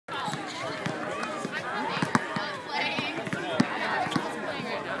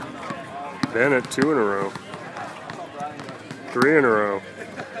Bennett, 2 in a row. 3 in a row.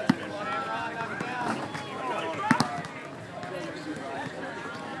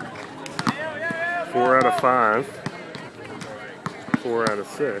 Four out of 5. 4 out of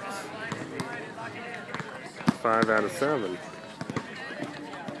 6. 5 out of 7.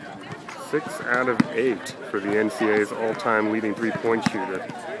 6 out of 8 for the NCAA's all-time leading three-point shooter.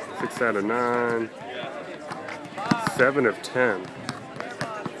 6 out of 9. 7 of 10.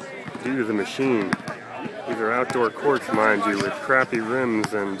 Dude is a machine. These are outdoor courts, mind you, with crappy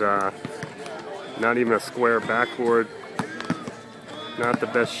rims and not even a square backboard. Not the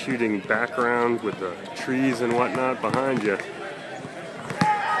best shooting background with the trees and whatnot behind you.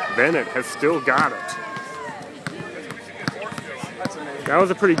 Bennett has still got it. That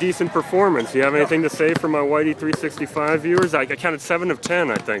was a pretty decent performance. Do you have anything to say for my Whitey 365 viewers? I counted 7 of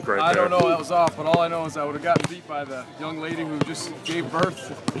 10, I think, right there. I don't know, that was off, but all I know is I would have gotten beat by the young lady who just gave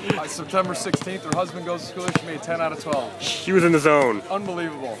birth on September 16th. Her husband goes to school, she made 10 out of 12. She was in the zone.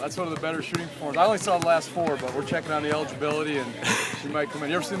 Unbelievable. That's one of the better shooting performances. I only saw the last 4, but we're checking on the eligibility, and she might come in.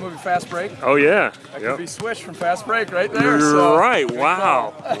 You ever seen the movie Fast Break? Oh, yeah. That could be Swish from Fast Break right there. You're so, right.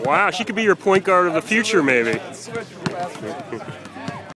 Wow. Wow. She could be your point guard of the future, maybe. Swish from Fast Break.